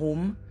has a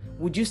home?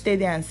 Would you stay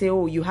there and say,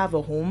 oh, you have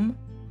a home?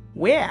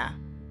 Where?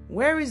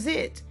 Where is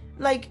it?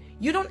 Like,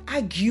 you don't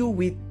argue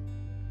with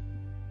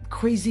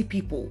crazy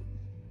people.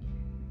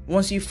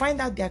 Once you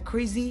find out they're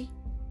crazy,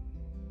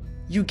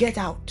 you get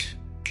out.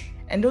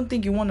 And don't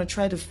think you want to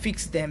try to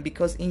fix them,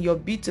 because in your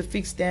bid to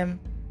fix them,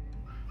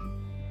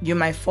 you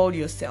might fall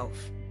yourself.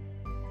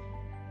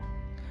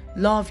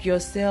 Love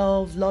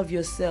yourself, love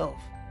yourself.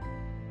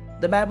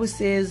 The Bible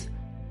says,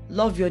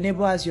 love your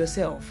neighbor as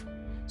yourself.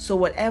 So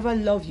whatever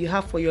love you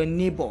have for your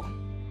neighbor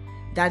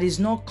that is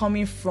not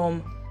coming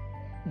from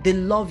the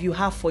love you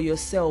have for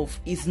yourself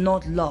is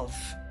not love.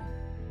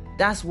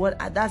 That's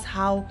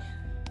how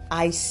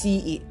I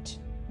see it.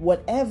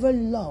 Whatever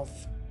love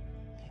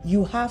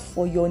you have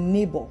for your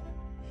neighbor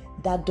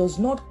that does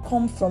not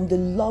come from the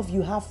love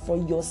you have for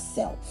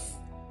yourself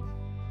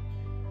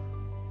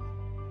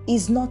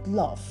is not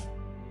love.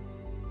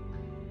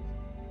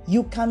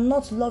 You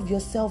cannot love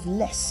yourself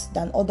less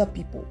than other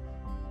people.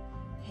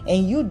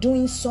 And you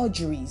doing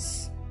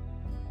surgeries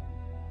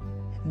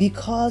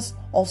because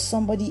of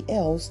somebody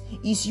else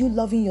is you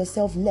loving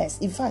yourself less.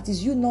 In fact,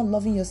 is you not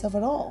loving yourself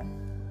at all.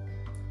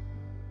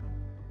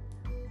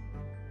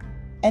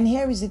 And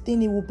here is the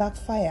thing, it will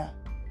backfire.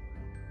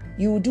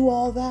 You will do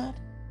all that.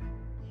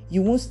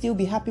 You won't still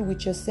be happy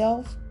with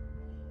yourself.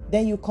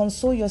 Then you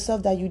console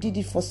yourself that you did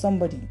it for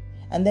somebody.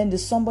 And then the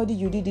somebody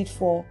you did it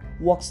for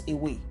walks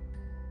away.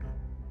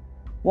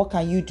 What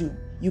can you do?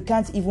 You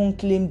can't even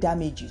claim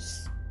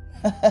damages.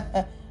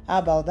 How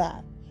about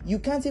that? You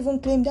can't even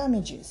claim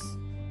damages.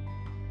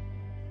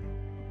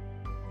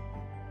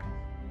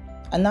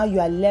 And now you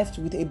are left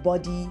with a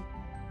body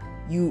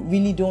you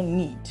really don't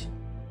need.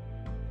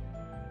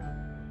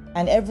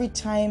 And every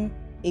time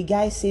a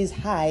guy says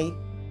hi,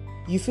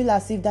 you feel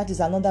as if that is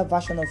another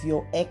version of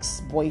your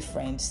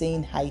ex-boyfriend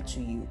saying hi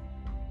to you.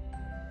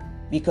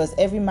 Because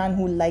every man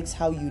who likes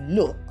how you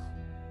look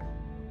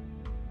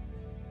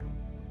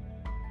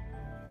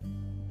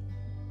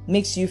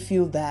makes you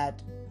feel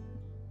that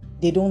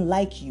they don't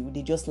like you,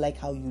 they just like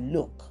how you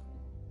look.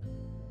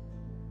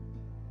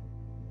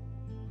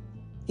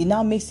 It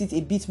now makes it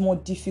a bit more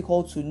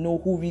difficult to know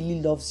who really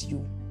loves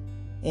you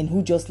and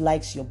who just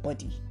likes your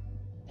body.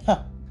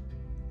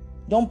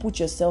 Don't put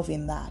yourself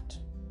in that.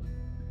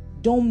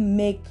 Don't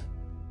make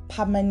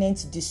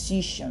permanent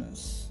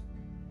decisions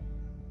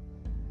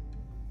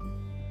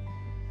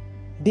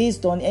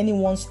based on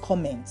anyone's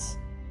comments,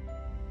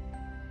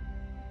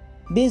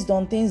 based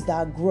on things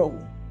that grow.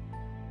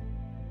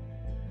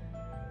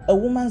 A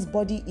woman's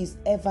body is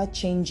ever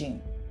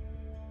changing.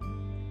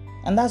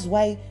 And that's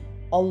why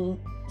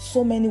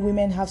so many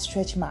women have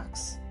stretch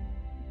marks.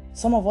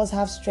 Some of us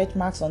have stretch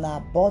marks on our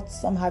butt,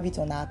 some have it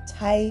on our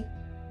thigh,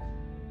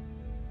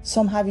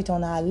 some have it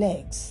on our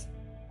legs.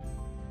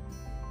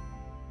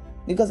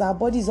 Because our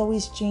body is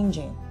always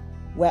changing.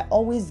 We're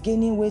always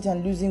gaining weight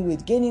and losing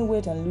weight, gaining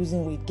weight and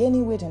losing weight,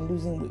 gaining weight and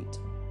losing weight.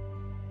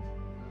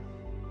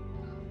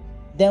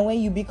 Then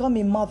when you become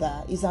a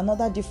mother, it's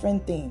another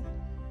different thing.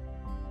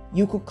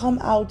 You could come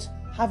out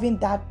having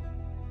that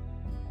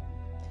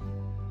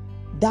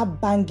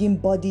banging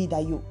body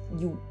that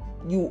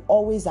you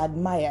always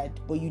admired,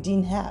 but you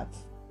didn't have.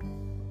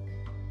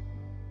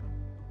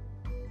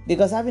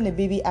 Because having a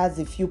baby adds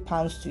a few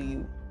pounds to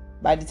you.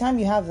 By the time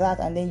you have that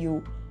and then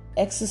you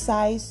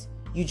exercise,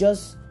 you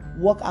just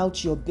work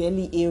out your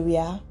belly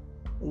area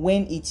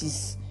when it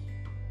is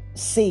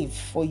safe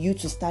for you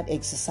to start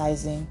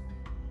exercising,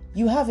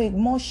 you have a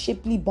more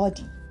shapely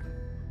body.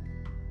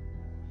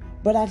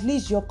 But at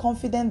least you're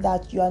confident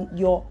that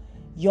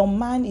your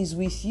man is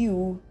with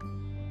you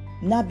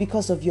not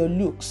because of your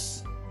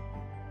looks,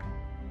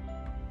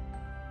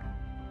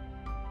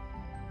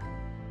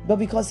 but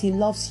because he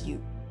loves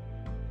you.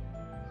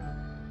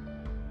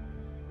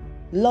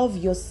 Love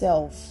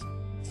yourself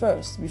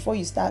first before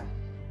you start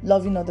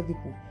loving other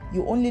people.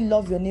 You only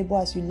love your neighbor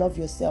as you love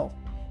yourself.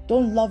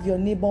 Don't love your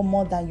neighbor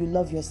more than you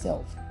love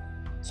yourself.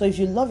 So if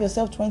you love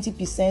yourself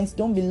 20%,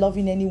 don't be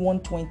loving anyone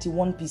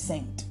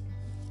 21%.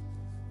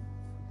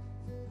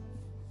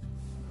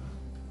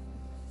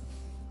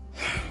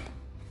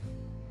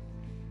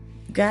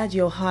 Guard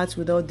your heart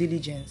with all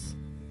diligence,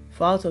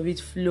 for out of it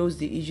flows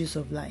the issues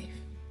of life.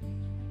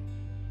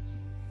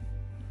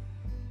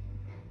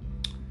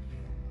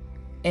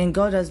 And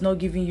God has not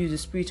given you the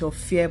spirit of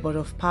fear, but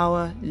of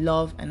power,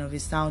 love, and of a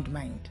sound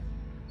mind.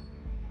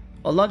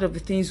 A lot of the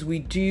things we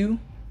do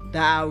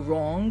that are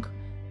wrong,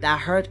 that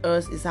hurt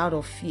us, is out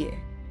of fear.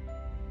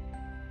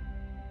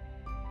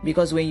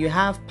 Because when you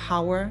have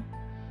power,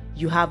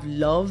 you have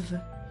love,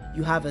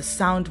 you have a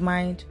sound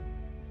mind,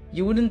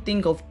 you wouldn't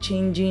think of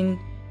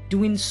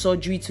doing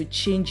surgery to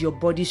change your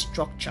body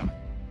structure.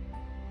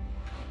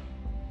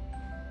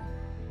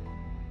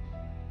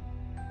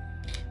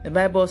 The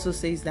Bible also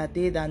says that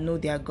they that know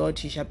their God,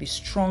 he shall be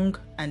strong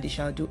and they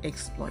shall do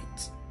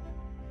exploits.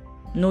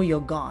 Know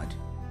your God.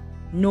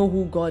 Know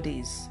who God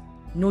is.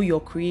 Know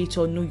your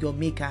creator, know your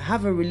maker.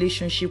 Have a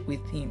relationship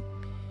with him.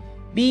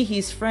 Be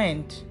his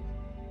friend.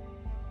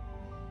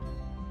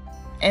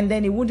 And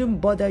then it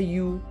wouldn't bother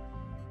you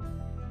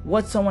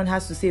what someone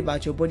has to say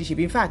about your body shape.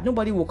 In fact,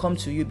 nobody will come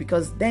to you,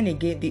 because then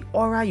again, the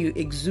aura you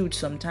exude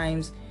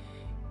sometimes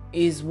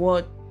is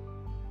what,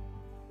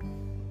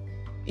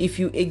 if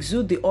you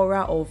exude the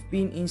aura of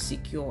being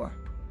insecure,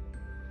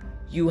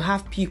 you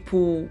have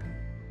people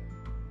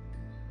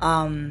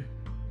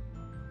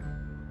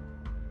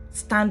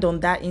stand on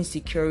that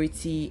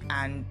insecurity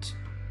and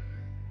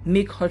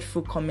make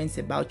hurtful comments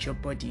about your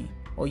body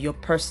or your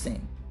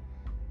person.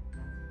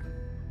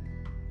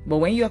 But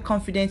when you are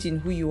confident in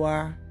who you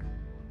are,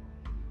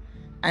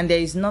 and there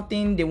is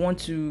nothing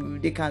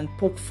they can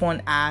poke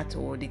fun at,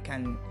 or they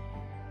can't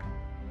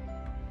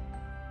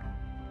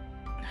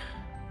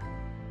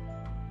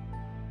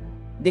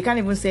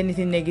even say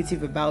anything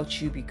negative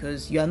about you,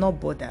 because you are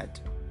not bothered.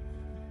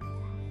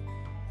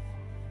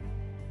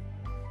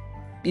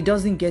 It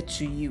doesn't get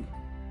to you.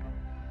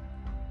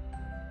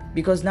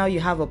 because now you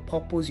have a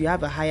purpose, you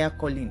have a higher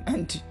calling,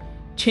 and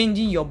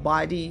changing your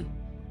body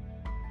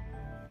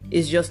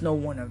is just not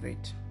one of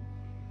it.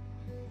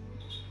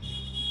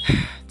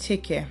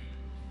 Take care.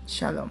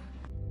 Shalom.